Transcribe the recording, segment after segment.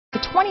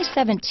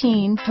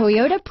2017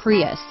 Toyota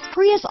Prius.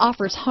 Prius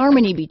offers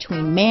harmony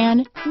between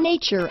man,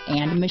 nature,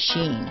 and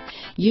machine.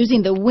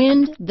 Using the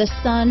wind, the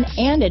sun,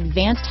 and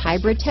advanced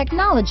hybrid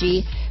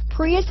technology,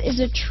 Prius is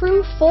a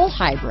true full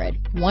hybrid,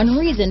 one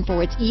reason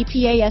for its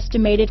EPA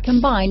estimated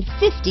combined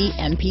 50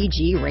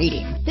 mpg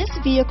rating. This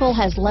vehicle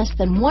has less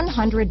than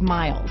 100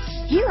 miles.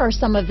 Here are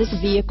some of this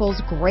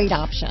vehicle's great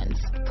options: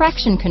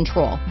 traction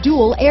control,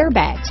 dual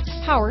airbags,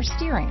 power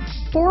steering,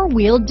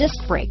 four-wheel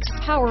disc brakes,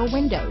 power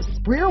windows,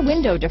 rear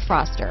window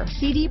defroster,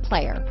 CD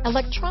player,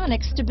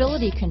 electronic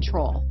stability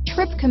control,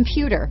 trip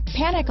computer,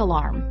 panic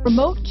alarm,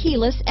 remote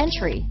keyless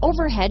entry,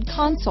 overhead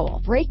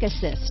console, brake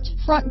assist,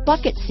 front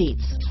bucket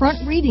seats,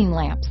 front reading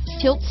lamps,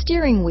 tilt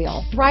steering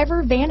wheel,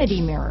 driver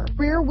vanity mirror,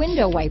 rear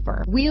window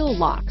wiper, wheel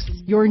locks.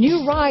 Your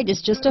new ride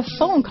is just a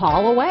phone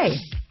call away.